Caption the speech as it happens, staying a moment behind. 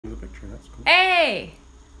picture. That's cool. Hey!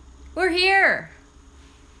 We're here!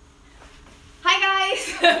 Hi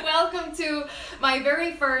guys! Welcome to my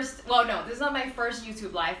very first, well no, this is not my first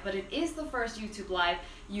YouTube live, but it is the first YouTube live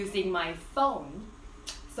using my phone.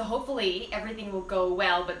 So hopefully everything will go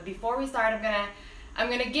well, but before we start I'm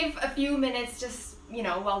gonna give a few minutes just, you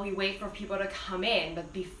know, while we wait for people to come in.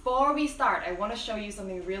 But before we start, I want to show you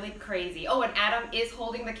something really crazy. Oh, and Adam is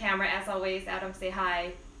holding the camera as always. Adam, say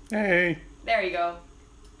hi. Hey! There you go.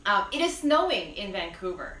 It is snowing in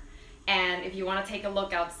Vancouver, and if you want to take a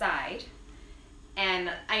look outside, and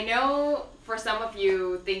I know for some of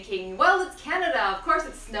you thinking, well, it's Canada, of course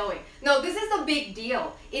it's snowing. No, this is a big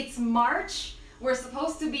deal. It's March, we're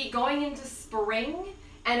supposed to be going into spring,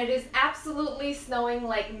 and it is absolutely snowing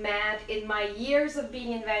like mad. In my years of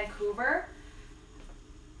being in Vancouver,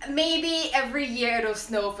 maybe every year it'll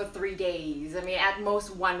snow for 3 days. I mean, at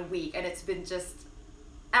most 1 week, and it's been just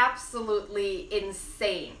absolutely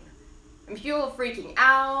insane. And people are freaking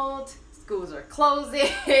out, schools are closing.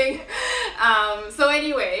 So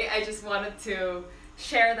anyway, I just wanted to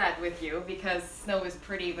share that with you because snow is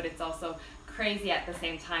pretty, but it's also crazy at the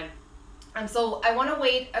same time. So I want to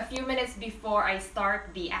wait a few minutes before I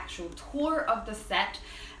start the actual tour of the set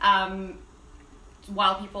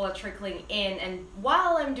while people are trickling in. And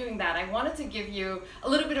while I'm doing that, I wanted to give you a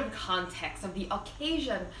little bit of context of the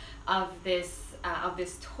occasion of this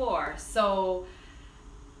tour. So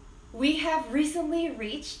we have recently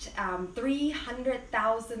reached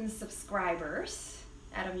 300,000 subscribers.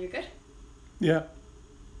 Adam, you good? Yeah.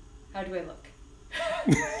 How do I look?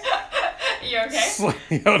 You okay?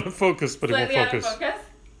 Slightly out of focus, but Slightly it will focus. Out of focus?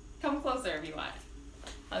 Come closer if you want.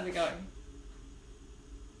 How's it going?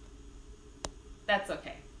 That's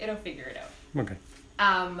okay. It'll figure it out. Okay.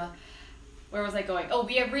 Where was I going? Oh,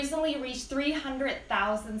 we have recently reached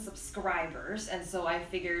 300,000 subscribers, and so I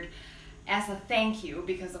figured as a thank you,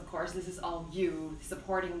 because of course this is all you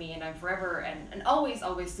supporting me, and I'm forever and always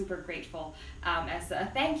super grateful. As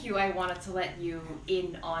a thank you, I wanted to let you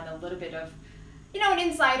in on a little bit of, you know, an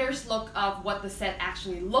insider's look of what the set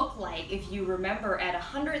actually looked like. If you remember, at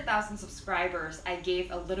 100,000 subscribers, I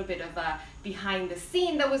gave a little bit of a behind the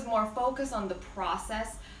scene that was more focused on the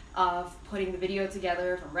process of putting the video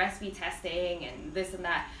together, from recipe testing and this and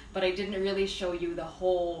that, but I didn't really show you the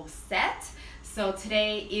whole set. So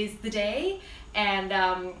today is the day, and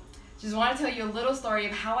just want to tell you a little story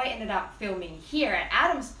of how I ended up filming here at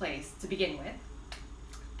Adam's place to begin with.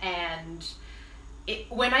 And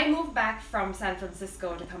when I moved back from San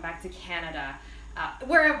Francisco to come back to Canada,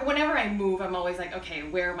 whenever I move, I'm always like, okay,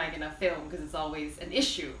 where am I gonna film? Because it's always an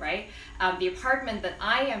issue, right? The apartment that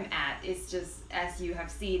I am at is just, as you have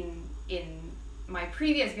seen in my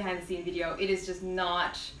previous behind the scene video, it is just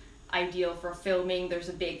not ideal for filming. There's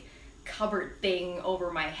a big cupboard thing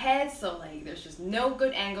over my head, so like there's just no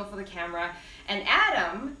good angle for the camera. And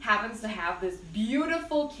Adam happens to have this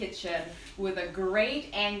beautiful kitchen with a great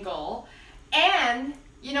angle, and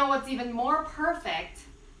you know what's even more perfect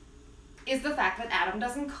is the fact that Adam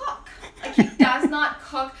doesn't cook. Like, he does not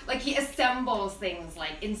cook. Like, he assembles things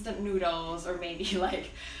like instant noodles, or maybe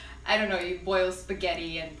like, I don't know, you boil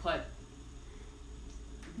spaghetti and put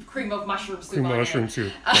cream of mushroom soup on it.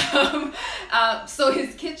 So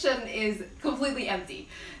his kitchen is completely empty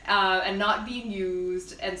and not being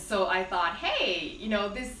used. And so I thought, hey, you know,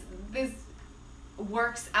 this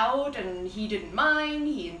works out, and he didn't mind.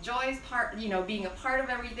 He enjoys being a part of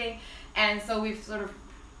everything. And so we've sort of,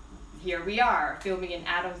 here we are filming in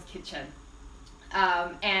Adam's kitchen.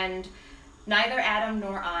 And neither Adam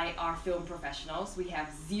nor I are film professionals. We have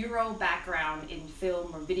zero background in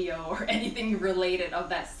film or video or anything related of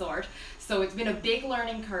that sort. So it's been a big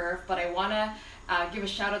learning curve, but I want to give a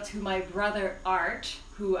shout out to my brother Art,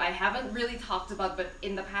 who I haven't really talked about, but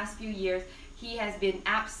in the past few years, he has been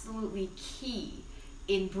absolutely key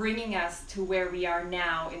in bringing us to where we are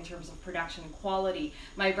now in terms of production quality.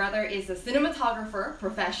 My brother is a cinematographer,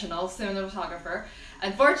 professional cinematographer.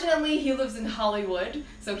 Unfortunately, he lives in Hollywood,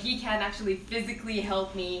 so he can't actually physically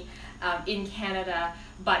help me in Canada,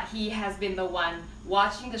 but he has been the one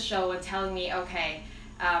watching the show and telling me, okay,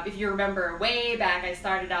 if you remember way back, I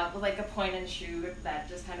started out with like a point and shoot that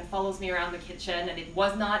just kind of follows me around the kitchen, and it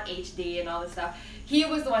was not HD and all this stuff. He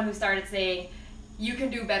was the one who started saying, you can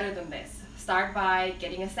do better than this. Start by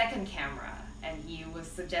getting a second camera. And he was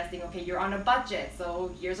suggesting, okay, you're on a budget,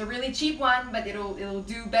 so here's a really cheap one, but it'll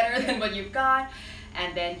do better than what you've got.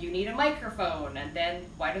 And then you need a microphone, and then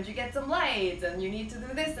why don't you get some lights, and you need to do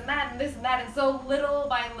this and that and this and that. And so little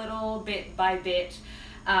by little, bit by bit,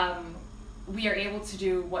 we are able to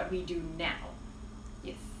do what we do now.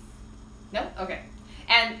 Yes? No? Okay.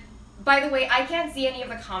 And By the way, I can't see any of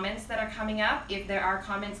the comments that are coming up, if there are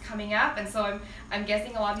comments coming up, and so I'm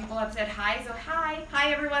guessing a lot of people have said hi, so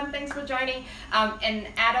hi everyone, thanks for joining. And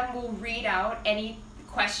Adam will read out any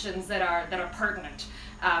questions that are pertinent.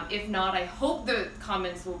 If not, I hope the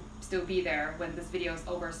comments will still be there when this video is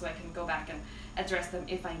over, so I can go back and address them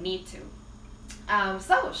if I need to.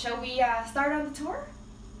 So, shall we start on the tour?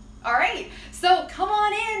 Alright, so come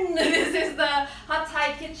on in. This is the Hot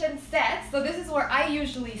Thai Kitchen Set. So this is where I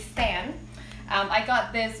usually stand. I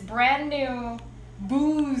got this brand new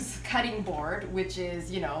booze cutting board, which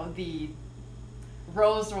is, you know, the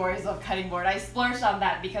Rolls Royce of cutting board. I splurged on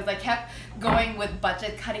that because I kept going with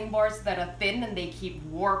budget cutting boards that are thin and they keep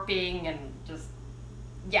warping and just,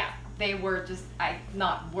 yeah, they were just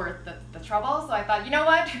not worth the trouble. So I thought, you know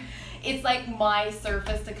what? It's like my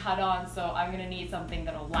surface to cut on, so I'm gonna need something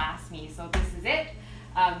that'll last me. So this is it.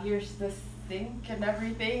 Here's the sink and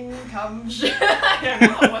everything. I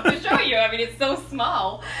don't know what to show you. I mean, it's so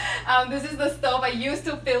small. This is the stove I used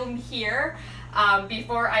to film here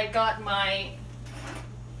before I got my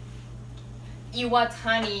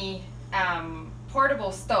Iwatani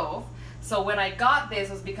portable stove. So when I got this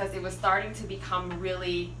was because it was starting to become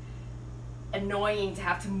really annoying to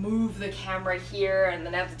have to move the camera here and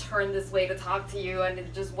then have to turn this way to talk to you, and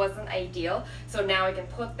it just wasn't ideal. So now I can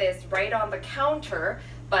put this right on the counter,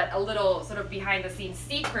 but a little sort of behind the scenes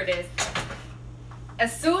secret is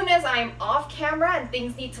as soon as I'm off camera and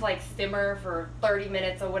things need to like simmer for 30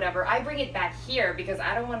 minutes or whatever, I bring it back here because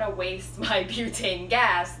I don't want to waste my butane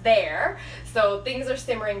gas there. So things are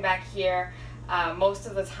simmering back here most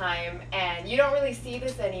of the time, and you don't really see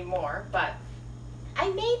this anymore, but I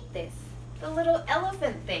made this. The little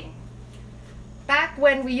elephant thing. Back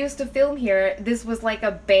when we used to film here, this was like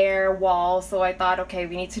a bare wall, so I thought, okay,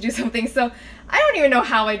 we need to do something. So I don't even know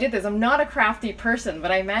how I did this. I'm not a crafty person,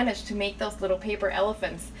 but I managed to make those little paper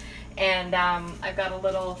elephants. And I've got a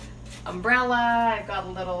little umbrella, I've got a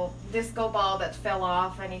little disco ball that fell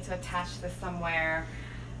off. I need to attach this somewhere.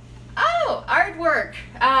 Oh, artwork!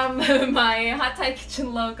 My Hot Thai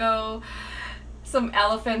Kitchen logo. Some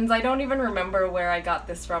elephants. I don't even remember where I got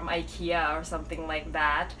this from, IKEA or something like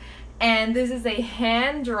that. And this is a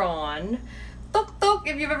hand-drawn tuk-tuk.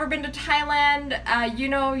 If you've ever been to Thailand, you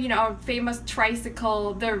know our famous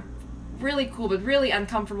tricycle. They're really cool but really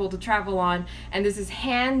uncomfortable to travel on. And this is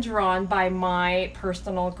hand-drawn by my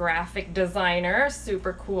personal graphic designer.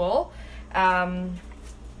 Super cool.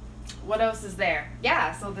 What else is there?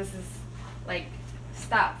 Yeah, so this is like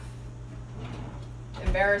stuff.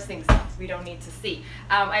 Embarrassing stuff we don't need to see.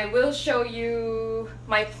 I will show you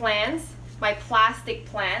my plants, my plastic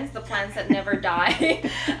plants, the plants that never die.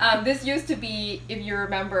 This used to be, if you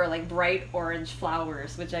remember, like bright orange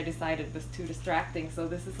flowers, which I decided was too distracting, so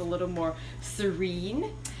this is a little more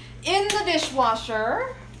serene. In the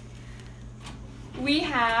dishwasher, we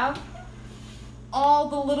have all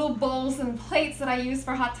the little bowls and plates that I use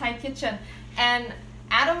for Hot Thai Kitchen. And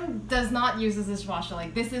Adam does not use this dishwasher.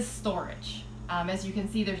 Like, this is storage. As you can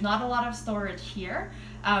see, there's not a lot of storage here.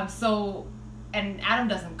 And Adam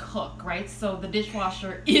doesn't cook, right? So the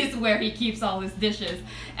dishwasher is where he keeps all his dishes,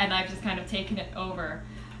 and I've just kind of taken it over.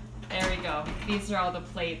 There we go. These are all the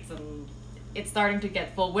plates, and it's starting to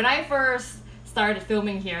get full. When I first started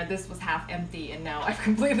filming here, this was half empty, and now I've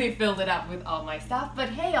completely filled it up with all my stuff. But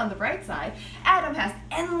hey, on the bright side, Adam has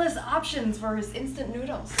endless options for his instant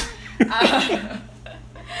noodles. Nothing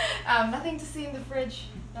to see in the fridge.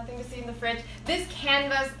 Nothing to see in the fridge. This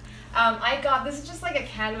canvas, this is just like a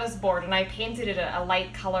canvas board, and I painted it a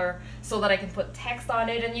light color so that I can put text on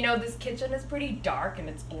it. And you know, this kitchen is pretty dark and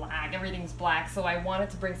it's black, everything's black, so I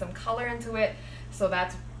wanted to bring some color into it. So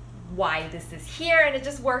that's why this is here, and it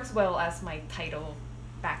just works well as my title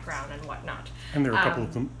background and whatnot. And there are a couple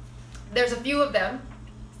of them. There's a few of them.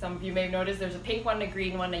 Some of you may have noticed there's a pink one, a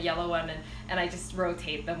green one, a yellow one, and I just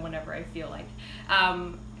rotate them whenever I feel like.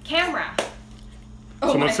 Camera.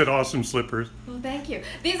 Oh, Someone said awesome slippers. Well, thank you.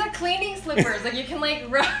 These are cleaning slippers. Like, you can like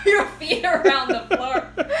rub your feet around the floor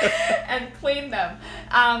and clean them.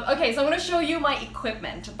 Okay, so I'm going to show you my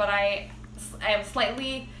equipment, but I am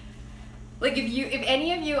slightly, like, if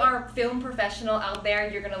any of you are a film professional out there,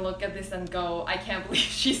 you're going to look at this and go, I can't believe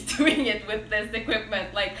she's doing it with this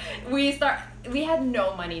equipment. Like, we had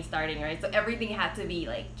no money starting, right? So everything had to be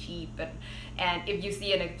like cheap, and if you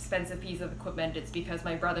see an expensive piece of equipment, it's because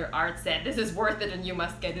my brother Art said, this is worth it and you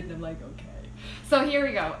must get it. And I'm like, okay. So here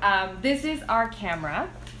we go. This is our camera.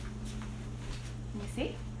 Let me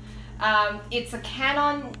see. It's a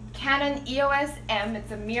Canon EOS M.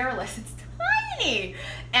 It's a mirrorless. It's tiny,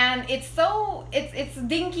 and it's a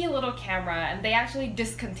dinky little camera, and they actually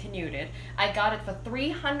discontinued it. I got it for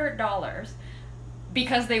 $300.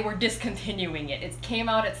 because they were discontinuing it. It came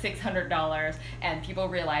out at $600 and people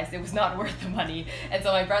realized it was not worth the money. And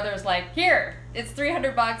so my brother's like, here, it's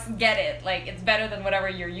 $300, get it. Like, it's better than whatever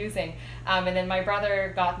you're using. And then my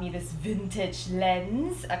brother got me this vintage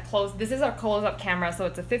lens, this is our close-up camera, so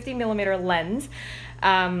it's a 50mm lens,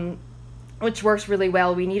 which works really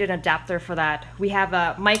well. We need an adapter for that. We have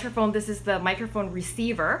a microphone. This is the microphone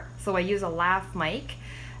receiver, so I use a lav mic.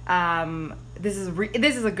 This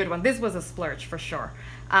is a good one. This was a splurge for sure.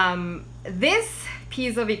 This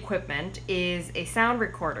piece of equipment is a sound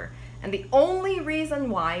recorder, and the only reason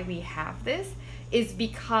why we have this is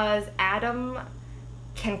because Adam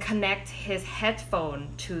can connect his headphone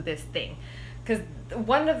to this thing. Because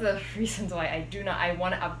one of the reasons why I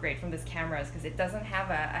want to upgrade from this camera is because it doesn't have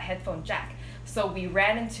a headphone jack. So we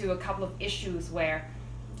ran into a couple of issues where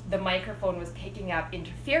the microphone was picking up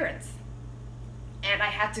interference. And I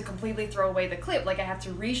had to completely throw away the clip. Like, I had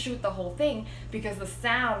to reshoot the whole thing because the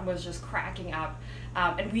sound was just cracking up,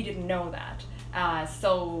 and we didn't know that.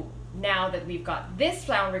 So now that we've got this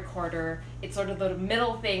sound recorder, it's sort of the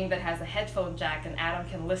middle thing that has a headphone jack, and Adam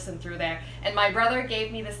can listen through there. And my brother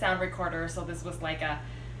gave me the sound recorder, so this was like a,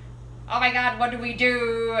 oh my god, what do we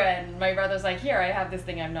do? And my brother's like, here, I have this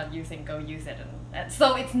thing I'm not using, go use it. And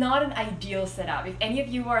so it's not an ideal setup. If any of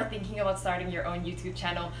you are thinking about starting your own YouTube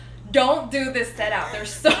channel, don't do this setup.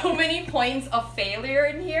 There's so many points of failure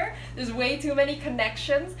in here. There's way too many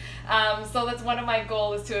connections. So that's one of my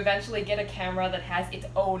goals, is to eventually get a camera that has its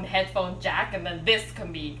own headphone jack, and then this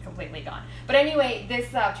can be completely gone. But anyway,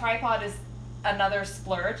 this tripod is another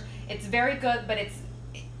splurge. It's very good, but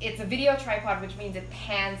it's a video tripod, which means it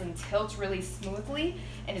pans and tilts really smoothly,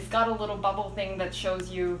 and it's got a little bubble thing that shows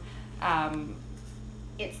you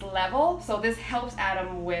its level. So this helps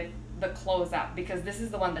Adam with the close-up, because this is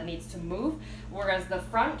the one that needs to move, whereas the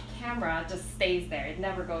front camera just stays there. It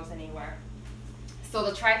never goes anywhere. So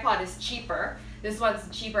the tripod is cheaper. This one's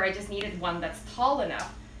cheaper. I just needed one that's tall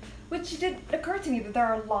enough, which did occur to me that there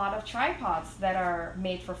are a lot of tripods that are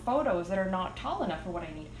made for photos that are not tall enough for what I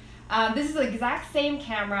need. This is the exact same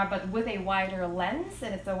camera, but with a wider lens,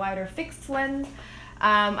 and it's a wider fixed lens.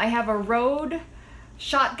 I have a Rode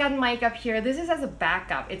shotgun mic up here. This is as a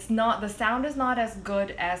backup. The sound is not as good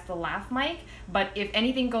as the lav mic, but if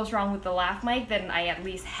anything goes wrong with the lav mic, then I at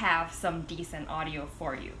least have some decent audio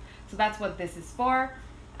for you. So that's what this is for.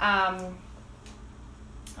 All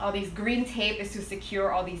these green tape is to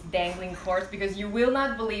secure all these dangling cords, because you will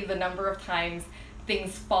not believe the number of times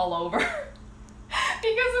things fall over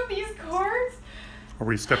because of these cords. Or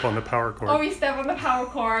we step on the power cord. Or we step on the power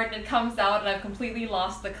cord and it comes out, and I've completely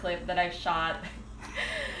lost the clip that I've shot.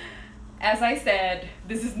 As I said,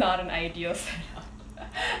 this is not an ideal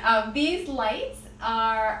setup. These lights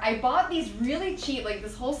are, I bought these really cheap, like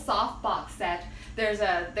this whole softbox set. There's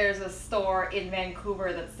a store in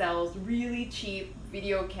Vancouver that sells really cheap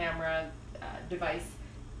video camera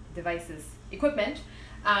equipment,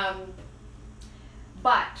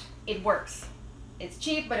 but it works. It's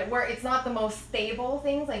cheap, but it works. It's not the most stable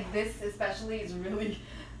things. Like this especially is really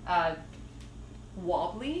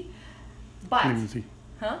wobbly. But flimsy.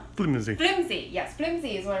 Huh? Flimsy. Flimsy, yes,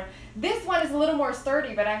 flimsy is one. This one is a little more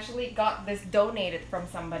sturdy, but actually got this donated from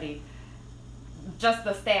somebody. Just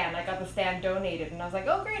the stand. I got the stand donated, and I was like,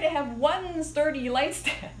 oh great, I have one sturdy light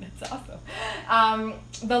stand. That's awesome.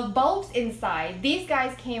 The bulbs inside, these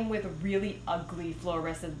guys came with really ugly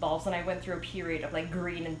fluorescent bulbs, and I went through a period of like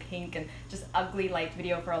green and pink and just ugly light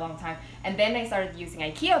video for a long time. And then I started using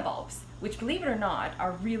IKEA bulbs, which, believe it or not,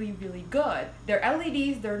 are really, really good. They're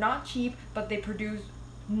LEDs, they're not cheap, but they produce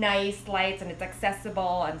nice lights, and it's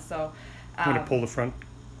accessible, and so... I'm going to pull the front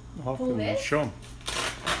off and this? show them.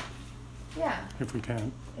 Yeah. If we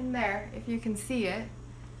can. In there, if you can see it. Yep.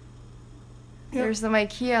 There's some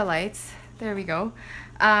IKEA lights. There we go.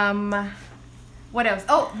 What else?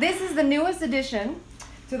 Oh, this is the newest addition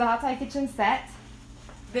to the Hot Thai Kitchen set.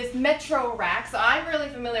 This Metro rack. So I'm really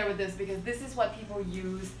familiar with this because this is what people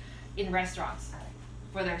use in restaurants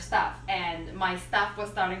for their stuff, and my stuff was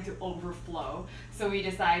starting to overflow, so we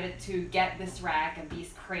decided to get this rack and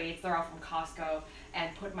these crates, they're all from Costco,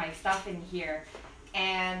 and put my stuff in here.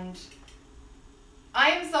 And I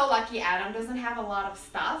am so lucky Adam doesn't have a lot of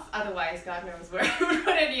stuff, otherwise God knows where I would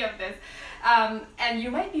put any of this. And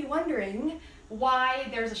you might be wondering why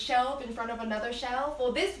there's a shelf in front of another shelf.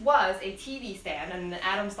 Well, this was a TV stand, and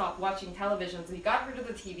Adam stopped watching television, so he got rid of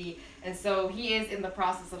the TV, and so he is in the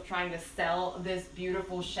process of trying to sell this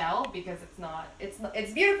beautiful shelf because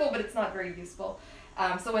it's beautiful, but it's not very useful.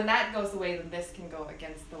 So when that goes away, then this can go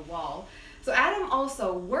against the wall. So Adam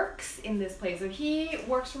also works in this place. So he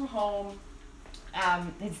works from home.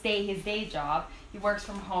 his day job. He works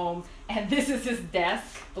from home, and this is his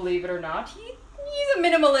desk, believe it or not. He's a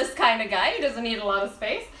minimalist kind of guy. He doesn't need a lot of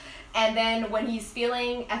space. And then when he's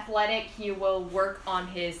feeling athletic, he will work on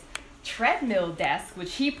his treadmill desk,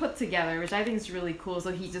 which he put together, which I think is really cool.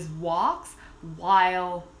 So he just walks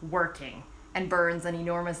while working and burns an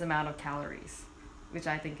enormous amount of calories, which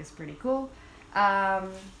I think is pretty cool.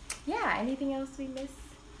 Yeah, anything else we missed?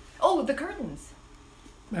 Oh, the curtains.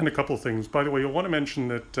 And a couple of things. By the way, you'll want to mention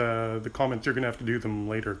that the comments, you're going to have to do them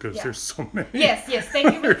later because there's so many. Yes.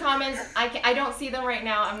 Thank you for the comments. I don't see them right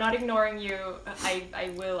now. I'm not ignoring you.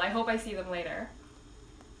 I will. I hope I see them later.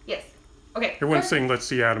 Yes. Okay. Everyone's saying, let's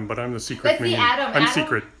see Adam, but I'm the secret minion. Let's see Adam. I'm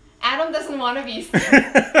secret. Adam doesn't want to be seen.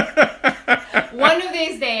 One of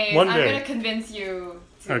these days, I'm going to convince you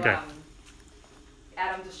to...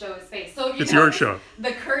 Adam to show his face. So it's your show.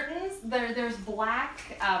 The curtains, there's black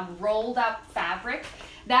rolled up fabric.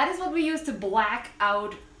 That is what we use to black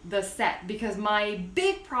out the set, because my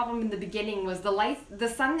big problem in the beginning was the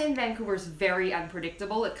sun in Vancouver is very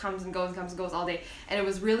unpredictable. It comes and goes all day, and it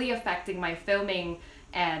was really affecting my filming,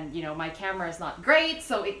 and my camera is not great,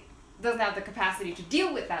 so it doesn't have the capacity to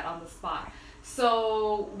deal with that on the spot.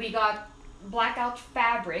 So we got blackout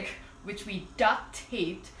fabric, which we duct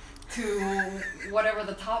taped to whatever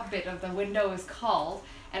the top bit of the window is called,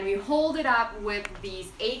 and we hold it up with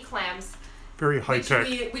these A-clamps, very high tech,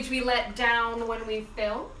 which we let down when we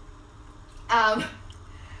film.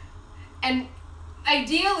 And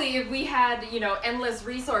ideally, if we had endless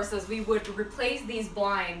resources, we would replace these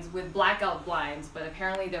blinds with blackout blinds, but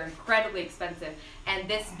apparently they're incredibly expensive, and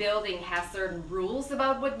this building has certain rules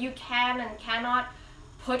about what you can and cannot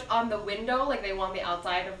put on the window. Like, they want the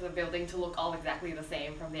outside of the building to look all exactly the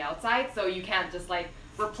same from the outside, so you can't just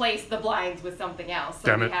replace the blinds with something else.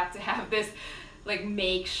 So we have to have this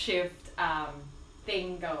makeshift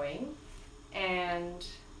thing going. And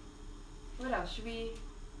what else? Should we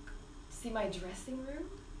see my dressing room?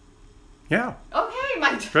 Yeah. Okay,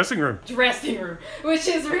 my dressing room. Dressing room, which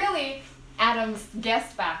is really Adam's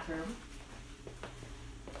guest bathroom.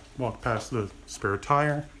 Walk past the spare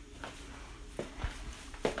tire.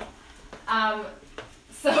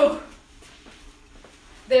 So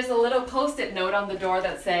there's a little post-it note on the door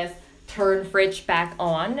that says, turn fridge back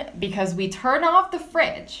on, because we turn off the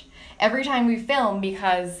fridge every time we film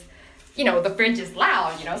because, the fridge is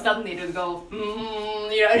loud, suddenly it'll go,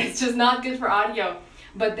 it's just not good for audio.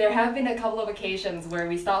 But there have been a couple of occasions where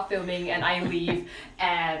we stop filming and I leave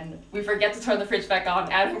and we forget to turn the fridge back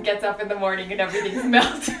on. Adam gets up in the morning and everything's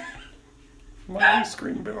melted. My ice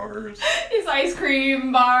cream bars. His ice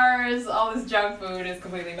cream bars, all this junk food is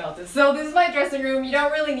completely melted. So this is my dressing room. You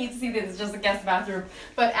don't really need to see this, it's just a guest bathroom.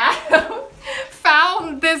 But Adam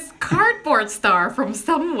found this cardboard star from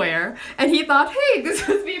somewhere, and he thought, hey, this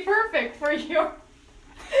would be perfect for your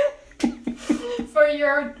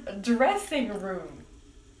dressing room.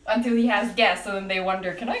 Until he has guests, so then they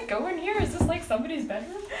wonder, can I go in here? Is this like somebody's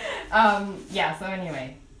bedroom? So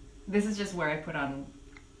anyway, this is just where I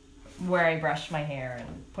brush my hair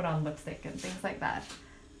and put on lipstick and things like that.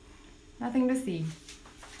 Nothing to see.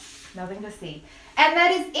 And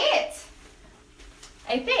that is it,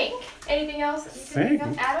 I think. Anything else that you can think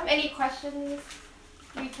of? Adam, any questions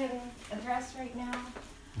we can address right now?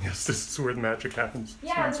 Yes, this is where the magic happens.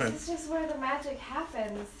 Yeah, this is just where the magic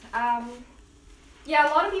happens. Yeah,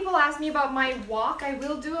 a lot of people ask me about my walk. I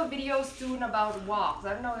will do a video soon about walks.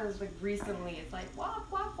 I don't know, there's recently, it's walk.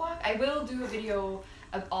 I will do a video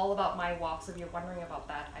all about my walk, so if you're wondering about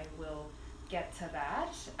that, I will get to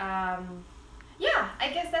that. Yeah, I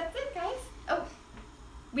guess that's it, guys. Oh,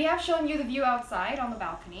 we have shown you the view outside on the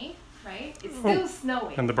balcony, right? It's still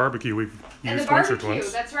snowing. And the barbecue we've used once or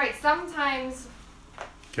twice. That's right. Sometimes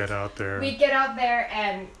we get out there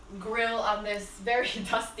and grill on this very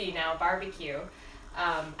dusty now barbecue.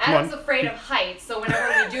 Adam's afraid of heights, so whenever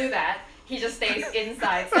we do that, he just stays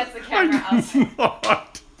inside, sets the camera outside.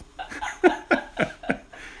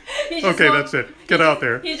 Okay, that's it. Get out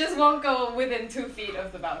there. He just won't go within 2 feet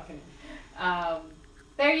of the balcony.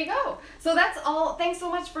 There you go. So that's all. Thanks so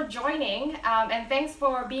much for joining, and thanks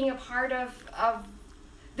for being a part of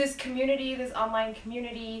this community, this online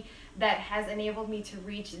community that has enabled me to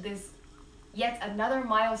reach this yet another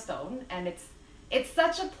milestone, and it's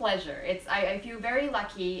such a pleasure. I feel very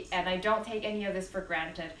lucky, and I don't take any of this for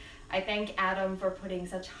granted. I thank Adam for putting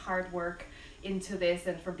such hard work into this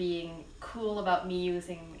and for being cool about me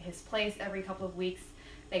using his place every couple of weeks.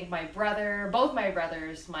 Thank my brother, both my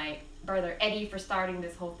brothers, my brother Eddie for starting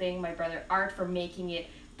this whole thing, my brother Art for making it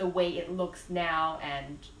the way it looks now,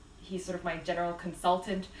 and he's sort of my general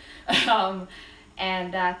consultant. And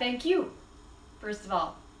thank you, first of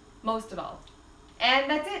all, most of all, And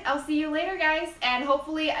that's it. I'll see you later, guys. And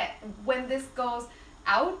hopefully, when this goes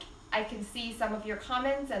out, I can see some of your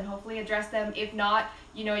comments and hopefully address them. If not,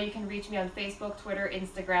 you know, you can reach me on Facebook, Twitter,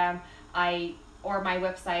 Instagram, or my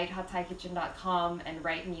website, hotthaikitchen.com, and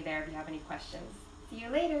write me there if you have any questions. See you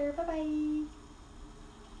later. Bye-bye.